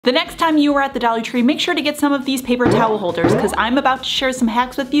The next time you are at the Dollar Tree, make sure to get some of these paper towel holders because I'm about to share some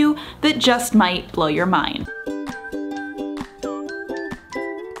hacks with you that just might blow your mind.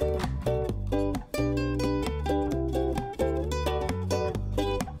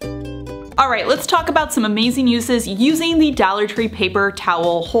 Alright, let's talk about some amazing uses using the Dollar Tree paper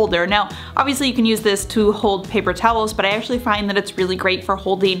towel holder. Now, obviously you can use this to hold paper towels, but I actually find that it's really great for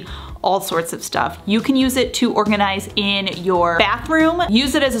holding all sorts of stuff. You can use it to organize in your bathroom,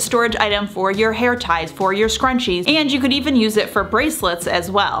 use it as a storage item for your hair ties, for your scrunchies, and you could even use it for bracelets as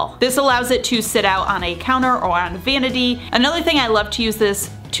well. This allows it to sit out on a counter or on a vanity. Another thing I love to use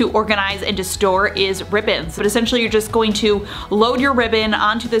this to organize and to store is ribbons. But essentially you're just going to load your ribbon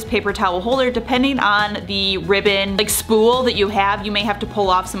onto this paper towel holder. Depending on the ribbon spool that you have, you may have to pull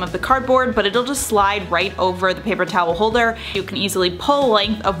off some of the cardboard, but it'll just slide right over the paper towel holder. You can easily pull a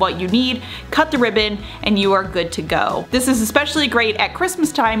length of what you need, cut the ribbon, and you are good to go. This is especially great at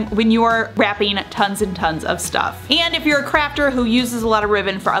Christmas time when you are wrapping tons and tons of stuff. And if you're a crafter who uses a lot of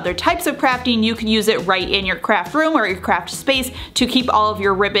ribbon for other types of crafting, you can use it right in your craft room or your craft space to keep all of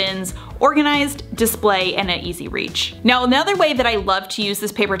your ribbons organized, display, and at easy reach. Now, another way that I love to use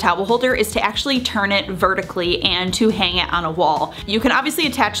this paper towel holder is to actually turn it vertically and to hang it on a wall. You can obviously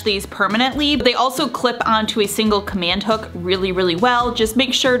attach these permanently, but they also clip onto a single command hook really, really well. Just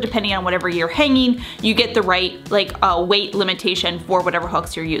make sure, depending on whatever you're hanging, you get the right weight limitation for whatever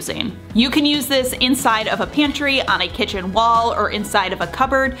hooks you're using. You can use this inside of a pantry, on a kitchen wall, or inside of a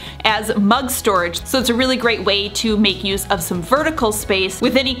cupboard as mug storage. So it's a really great way to make use of some vertical space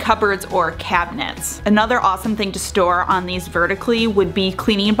with any cupboards or cabinets. Another awesome thing to store on these vertically would be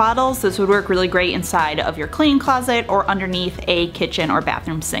cleaning bottles. This would work really great inside of your cleaning closet or underneath a kitchen or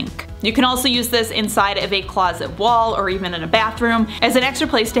bathroom sink. You can also use this inside of a closet wall or even in a bathroom as an extra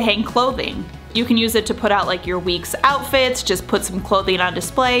place to hang clothing. You can use it to put out your week's outfits, just put some clothing on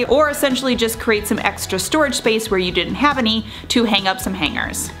display, or essentially just create some extra storage space where you didn't have any to hang up some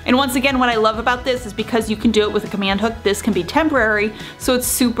hangers. And once again, what I love about this is because you can do it with a command hook, this can be temporary, so it's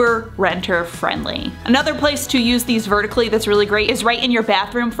super renter friendly. Another place to use these vertically that's really great is right in your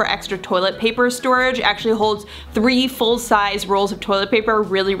bathroom for extra toilet paper storage. It actually holds 3 full-size rolls of toilet paper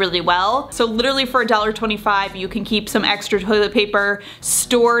really, really well. So literally for $1.25, you can keep some extra toilet paper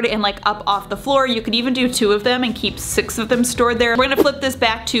stored and up off the floor. You could even do 2 of them and keep 6 of them stored there. We're gonna flip this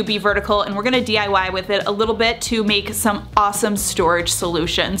back to be vertical and we're gonna DIY with it a little bit to make some awesome storage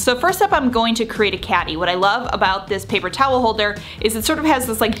solutions. So first up, I'm going to create a caddy. What I love about this paper towel holder is it sort of has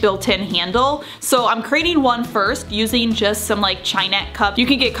this built-in handle. So I'm creating one first using just some Chinette cups. You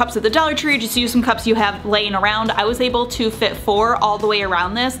can get cups at the Dollar Tree, just use some cups you have laying around. I was able to fit 4 all the way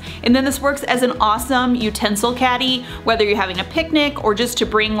around this, and then this works as an awesome utensil caddy, whether you're having a picnic or just to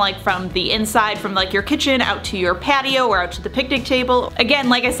bring from the inside from your kitchen out to your patio or out to the picnic table. Again,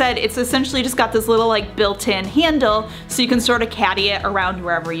 like I said, it's essentially just got this little built-in handle so you can sort of caddy it around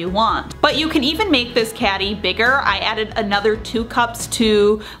wherever you want. But you can even make this caddy bigger. I added another 2 cups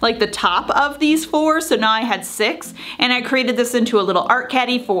to the top of these 4, so now I had 6, and I created this into a little art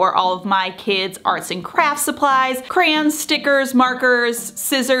caddy for all of my kids' arts and crafts supplies, crayons, stickers, markers,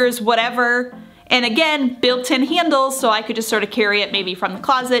 scissors, whatever. And again, built-in handles, so I could just sort of carry it maybe from the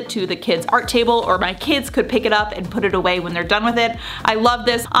closet to the kids' art table, or my kids could pick it up and put it away when they're done with it. I love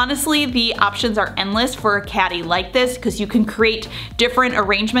this. Honestly, the options are endless for a caddy like this because you can create different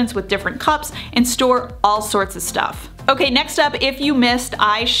arrangements with different cups and store all sorts of stuff. Okay, next up, if you missed,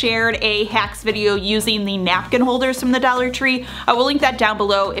 I shared a hacks video using the napkin holders from the Dollar Tree. I will link that down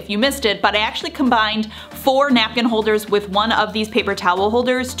below if you missed it, but I actually combined 4 napkin holders with one of these paper towel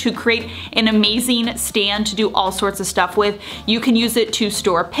holders to create an amazing stand to do all sorts of stuff with. You can use it to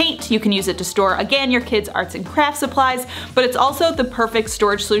store paint, you can use it to store, again, your kids' arts and crafts supplies, but it's also the perfect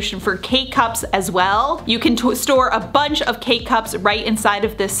storage solution for K-cups as well. You can store a bunch of K-cups right inside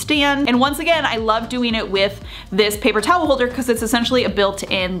of this stand, and once again, I love doing it with this paper towel holder because it's essentially a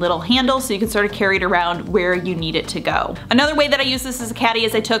built-in little handle so you can sort of carry it around where you need it to go. Another way that I use this as a caddy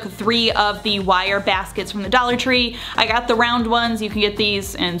is I took 3 of the wire baskets from the Dollar Tree. I got the round ones, you can get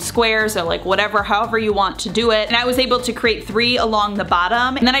these in squares or whatever, however you want to do it, and I was able to create 3 along the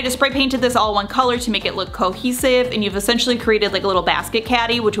bottom, and then I just spray painted this all one color to make it look cohesive, and you've essentially created a little basket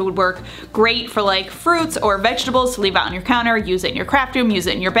caddy, which would work great for fruits or vegetables to leave out on your counter, use it in your craft room, use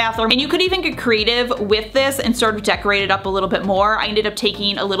it in your bathroom, and you could even get creative with this and sort of decorate decorate it up a little bit more, I ended up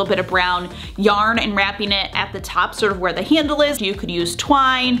taking a little bit of brown yarn and wrapping it at the top, sort of where the handle is. You could use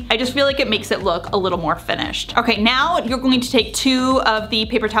twine. I just feel like it makes it look a little more finished. Okay, now you're going to take 2 of the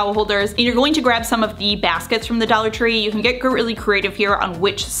paper towel holders and you're going to grab some of the baskets from the Dollar Tree. You can get really creative here on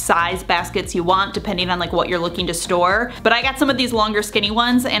which size baskets you want, depending on like what you're looking to store. But I got some of these longer skinny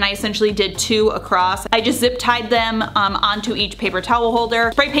ones and I essentially did 2 across. I just zip tied them onto each paper towel holder,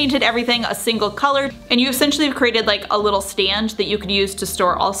 spray painted everything a single color, and you essentially have created like a little stand that you could use to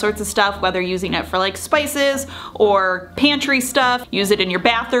store all sorts of stuff, whether using it for like spices or pantry stuff, use it in your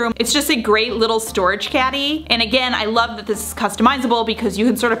bathroom. It's just a great little storage caddy. And again, I love that this is customizable because you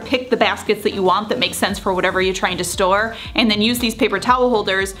can sort of pick the baskets that you want that make sense for whatever you're trying to store, and then use these paper towel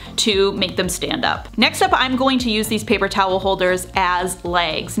holders to make them stand up. Next up, I'm going to use these paper towel holders as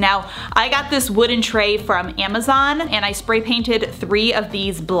legs. Now, I got this wooden tray from Amazon and I spray painted 3 of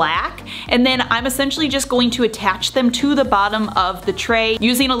these black, and then I'm essentially just going to attach them to the bottom of the tray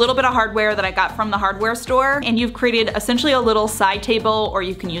using a little bit of hardware that I got from the hardware store. And you've created essentially a little side table, or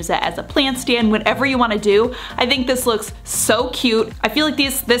you can use it as a plant stand, whatever you want to do. I think this looks so cute. I feel like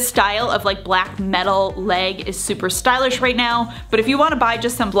this style of like black metal leg is super stylish right now, but if you want to buy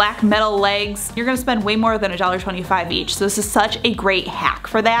just some black metal legs, you're gonna spend way more than $1.25 each. So this is such a great hack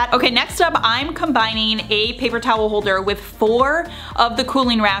for that. Okay, next up, I'm combining a paper towel holder with 4 of the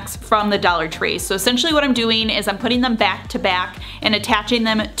cooling racks from the Dollar Tree. So essentially what I'm doing is I'm putting them back to back and attaching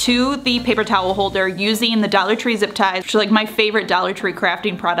them to the paper towel holder using the Dollar Tree zip ties, which is like my favorite Dollar Tree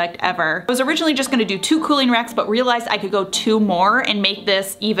crafting product ever. I was originally just gonna do 2 cooling racks, but realized I could go 2 more and make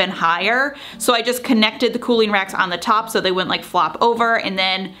this even higher. So I just connected the cooling racks on the top so they wouldn't like flop over, and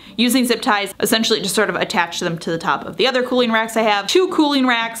then using zip ties, essentially just sort of attach them to the top of the other cooling racks I have. 2 cooling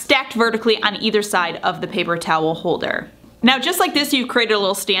racks stacked vertically on either side of the paper towel holder. Now, just like this, you've created a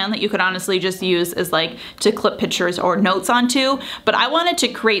little stand that you could honestly just use as like to clip pictures or notes onto, but I wanted to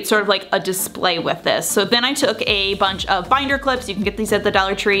create sort of like a display with this. So then I took a bunch of binder clips, you can get these at the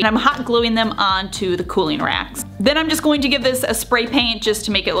Dollar Tree, and I'm hot gluing them onto the cooling racks. Then I'm just going to give this a spray paint just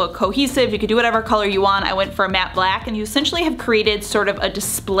to make it look cohesive. You could do whatever color you want. I went for a matte black, and you essentially have created sort of a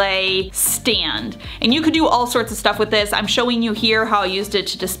display stand. And you could do all sorts of stuff with this. I'm showing you here how I used it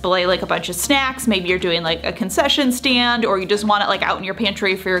to display like a bunch of snacks. Maybe you're doing like a concession stand, or you just want it like out in your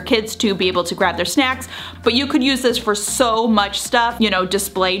pantry for your kids to be able to grab their snacks. But you could use this for so much stuff, you know,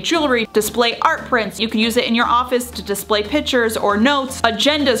 display jewelry, display art prints. You could use it in your office to display pictures or notes,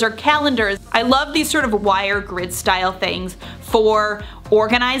 agendas or calendars. I love these sort of wire grid style things for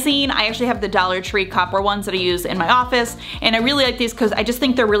organizing. I actually have the Dollar Tree copper ones that I use in my office, and I really like these because I just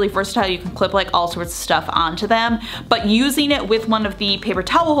think they're really versatile. You can clip like all sorts of stuff onto them, but using it with one of the paper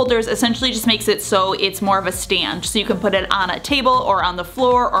towel holders essentially just makes it so it's more of a stand. So you can put it on a table or on the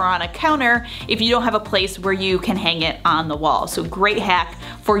floor or on a counter if you don't have a place where you can hang it on the wall. So great hack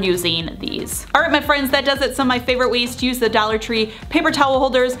for using these. All right, my friends, that does it. Some of my favorite ways to use the Dollar Tree paper towel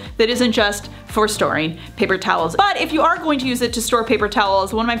holders that isn't just for storing paper towels. But if you are going to use it to store paper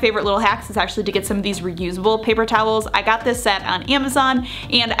towels, one of my favorite little hacks is actually to get some of these reusable paper towels. I got this set on Amazon,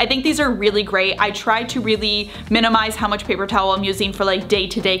 and I think these are really great. I try to really minimize how much paper towel I'm using for like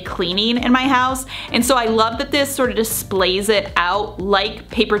day-to-day cleaning in my house, and so I love that this sort of displays it out like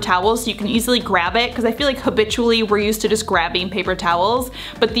paper towels, so you can easily grab it, because I feel like habitually we're used to just grabbing paper towels,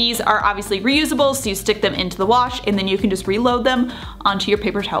 but these are obviously reusable, so you stick them into the wash and then you can just reload them onto your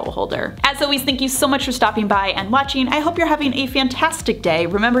paper towel holder. As always, thank you so much for stopping by and watching. I hope you're having a fantastic day.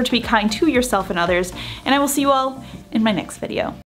 Remember to be kind to yourself and others, and I will see you all in my next video.